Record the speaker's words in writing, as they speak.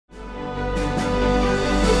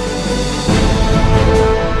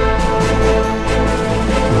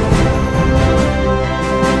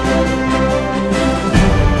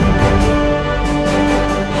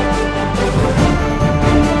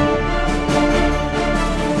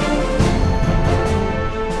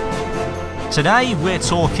Today we're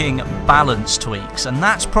talking balance tweaks, and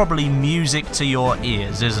that's probably music to your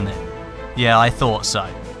ears, isn't it? Yeah, I thought so.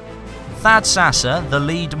 Thad Sasser, the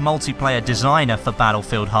lead multiplayer designer for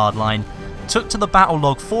Battlefield Hardline, took to the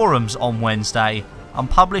Battlelog forums on Wednesday and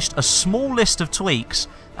published a small list of tweaks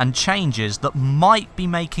and changes that might be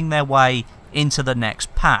making their way into the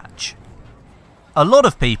next patch. A lot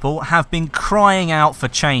of people have been crying out for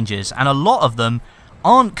changes, and a lot of them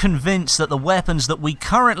aren't convinced that the weapons that we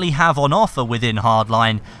currently have on offer within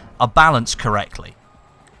Hardline are balanced correctly.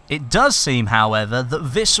 It does seem, however, that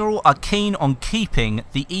Visceral are keen on keeping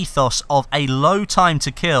the ethos of a low time to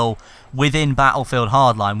kill within Battlefield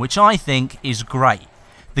Hardline, which I think is great.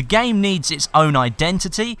 The game needs its own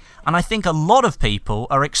identity, and I think a lot of people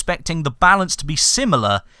are expecting the balance to be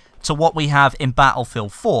similar to what we have in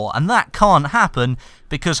Battlefield 4, and that can't happen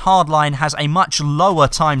because Hardline has a much lower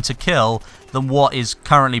time to kill than what is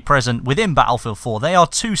currently present within Battlefield 4. They are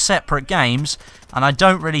two separate games, and I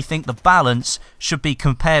don't really think the balance should be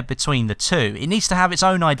compared between the two. It needs to have its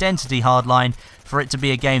own identity, Hardline, for it to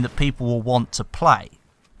be a game that people will want to play.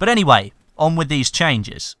 But anyway, on with these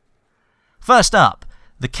changes. First up,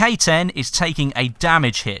 the K10 is taking a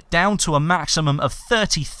damage hit down to a maximum of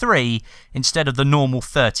 33 instead of the normal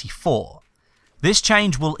 34. This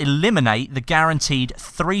change will eliminate the guaranteed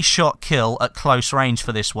 3-shot kill at close range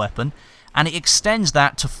for this weapon, and it extends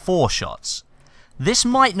that to 4 shots. This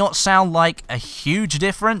might not sound like a huge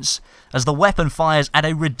difference, as the weapon fires at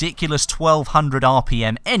a ridiculous 1200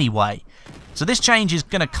 RPM anyway, so this change is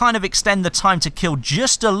going to kind of extend the time to kill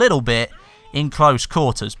just a little bit in close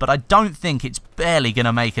quarters, but I don't think it's barely going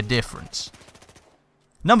to make a difference.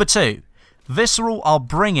 Number 2. Visceral are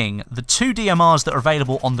bringing the 2 DMRs that are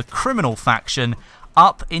available on the criminal faction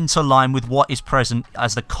up into line with what is present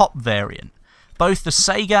as the cop variant. Both the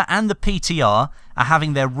Sega and the PTR are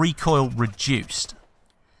having their recoil reduced.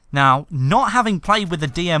 Now, not having played with the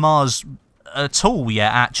DMRs at all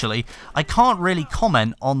yet, actually, I can't really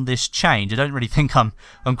comment on this change. I don't really think I'm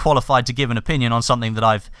qualified to give an opinion on something that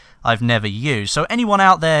I've never used. So anyone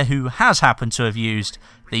out there who has happened to have used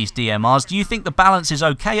these DMRs, do you think the balance is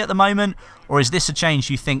okay at the moment, or is this a change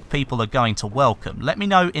you think people are going to welcome? Let me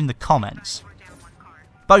know in the comments.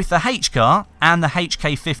 Both the HCAR and the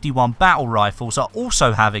HK51 battle rifles are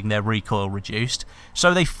also having their recoil reduced,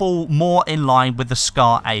 so they fall more in line with the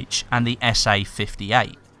SCAR H and the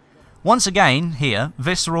SA58. Once again, here,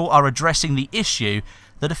 Visceral are addressing the issue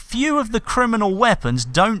that a few of the criminal weapons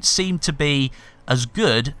don't seem to be as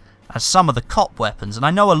good as some of the cop weapons, and I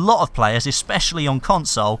know a lot of players, especially on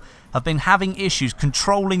console, have been having issues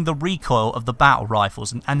controlling the recoil of the battle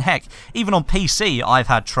rifles, and heck, even on PC I've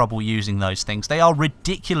had trouble using those things. They are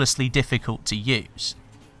ridiculously difficult to use.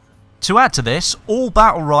 To add to this, all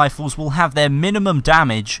battle rifles will have their minimum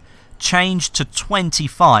damage changed to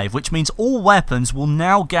 25, which means all weapons will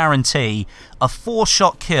now guarantee a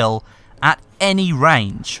 4-shot kill at any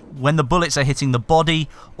range when the bullets are hitting the body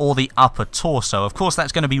or the upper torso. Of course,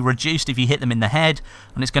 that's going to be reduced if you hit them in the head,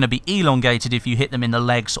 and it's going to be elongated if you hit them in the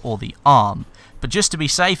legs or the arm. But just to be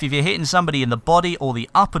safe, if you're hitting somebody in the body or the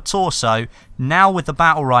upper torso, now with the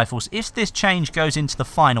battle rifles, if this change goes into the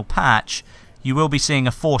final patch, you will be seeing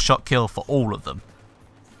a 4-shot kill for all of them.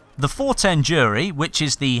 The 410 Jury, which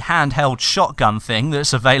is the handheld shotgun thing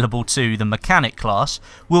that's available to the mechanic class,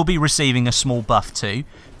 will be receiving a small buff too.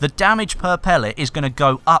 The damage per pellet is going to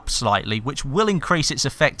go up slightly, which will increase its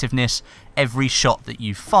effectiveness every shot that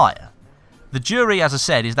you fire. The Jury, as I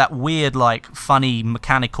said, is that weird, like, funny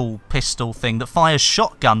mechanical pistol thing that fires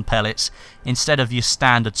shotgun pellets instead of your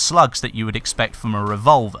standard slugs that you would expect from a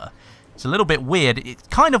revolver. It's a little bit weird. It's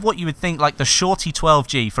kind of what you would think like the Shorty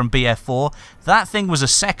 12G from BF4. That thing was a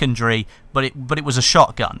secondary, but it was a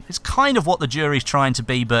shotgun. It's kind of what the Jury's trying to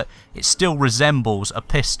be, but it still resembles a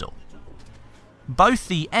pistol. Both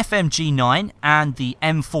the FMG9 and the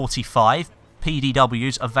M45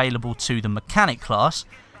 PDWs available to the mechanic class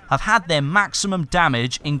have had their maximum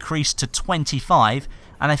damage increased to 25,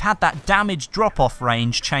 and they've had that damage drop-off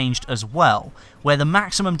range changed as well, where the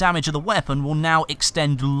maximum damage of the weapon will now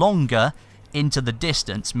extend longer into the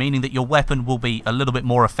distance, meaning that your weapon will be a little bit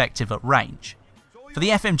more effective at range. For the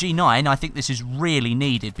FMG9, I think this is really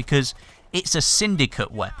needed because it's a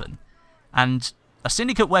syndicate weapon, and a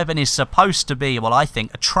syndicate weapon is supposed to be, well, I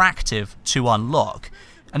think, attractive to unlock.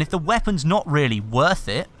 And if the weapon's not really worth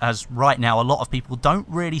it, as right now a lot of people don't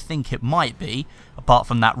really think it might be, apart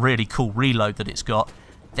from that really cool reload that it's got,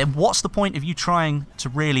 then what's the point of you trying to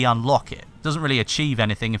really unlock it? It doesn't really achieve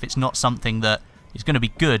anything if it's not something that is going to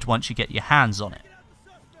be good once you get your hands on it.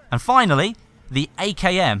 And finally, the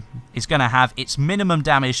AKM is going to have its minimum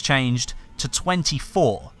damage changed to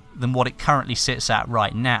 24 than what it currently sits at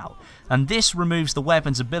right now. and this removes the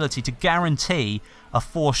weapon's ability to guarantee a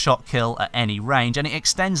 4-shot kill at any range, and it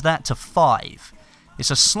extends that to 5.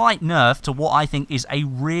 It's a slight nerf to what I think is a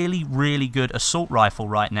really, really good assault rifle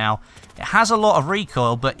right now. It has a lot of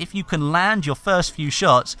recoil, but if you can land your first few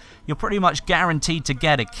shots, you're pretty much guaranteed to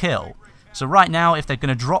get a kill. So right now, if they're going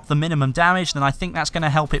to drop the minimum damage, then I think that's going to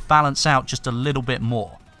help it balance out just a little bit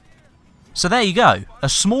more. So there you go, a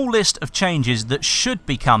small list of changes that should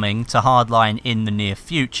be coming to Hardline in the near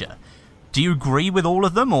future. Do you agree with all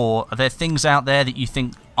of them, or are there things out there that you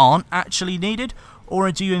think aren't actually needed? Or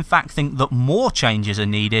do you in fact think that more changes are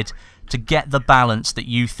needed to get the balance that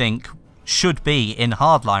you think should be in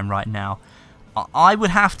Hardline right now? I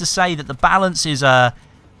would have to say that the balance is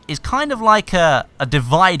kind of like a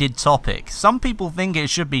divided topic. Some people think it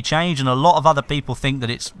should be changed, and a lot of other people think that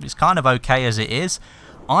it's kind of okay as it is.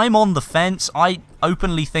 I'm on the fence. I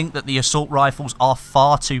openly think that the assault rifles are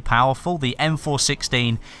far too powerful. The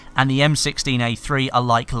M416 and the M16A3 are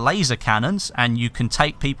like laser cannons, and you can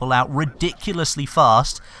take people out ridiculously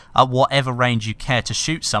fast at whatever range you care to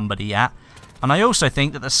shoot somebody at. And I also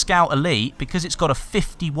think that the Scout Elite, because it's got a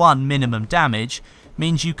 51 minimum damage,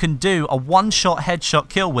 means you can do a one-shot headshot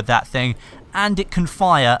kill with that thing, and it can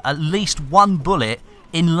fire at least one bullet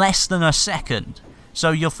in less than a second.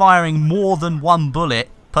 So you're firing more than one bullet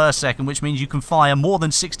per second, which means you can fire more than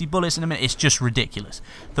 60 bullets in a minute. It's just ridiculous.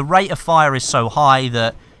 The rate of fire is so high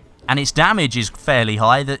that, and its damage is fairly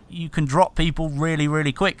high, that you can drop people really,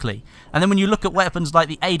 really quickly. And then when you look at weapons like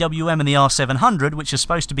the AWM and the R700, which are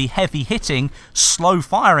supposed to be heavy-hitting,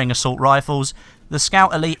 slow-firing assault rifles, the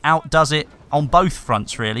Scout Elite outdoes it on both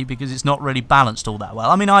fronts, really, because it's not really balanced all that well.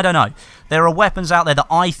 I mean, I don't know. There are weapons out there that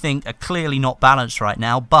I think are clearly not balanced right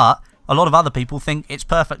now, but a lot of other people think it's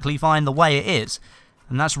perfectly fine the way it is.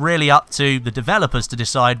 And that's really up to the developers to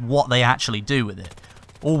decide what they actually do with it.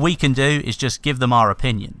 All we can do is just give them our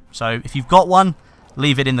opinion. So if you've got one,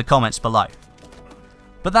 leave it in the comments below.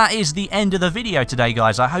 But that is the end of the video today,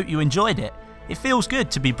 guys. I hope you enjoyed it. It feels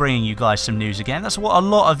good to be bringing you guys some news again. That's what a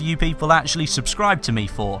lot of you people actually subscribe to me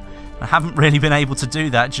for. I haven't really been able to do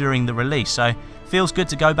that during the release, so it feels good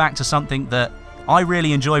to go back to something that I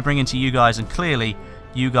really enjoy bringing to you guys, and clearly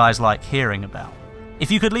you guys like hearing about.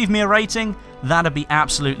 If you could leave me a rating, that'd be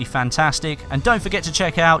absolutely fantastic. And don't forget to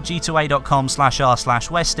check out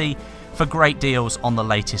g2a.com/r/Westy for great deals on the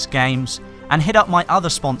latest games. And hit up my other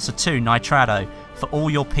sponsor too, Nitrado, for all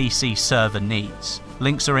your PC server needs.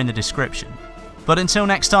 Links are in the description. But until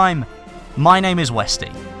next time, my name is Westy,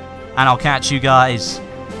 and I'll catch you guys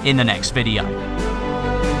in the next video.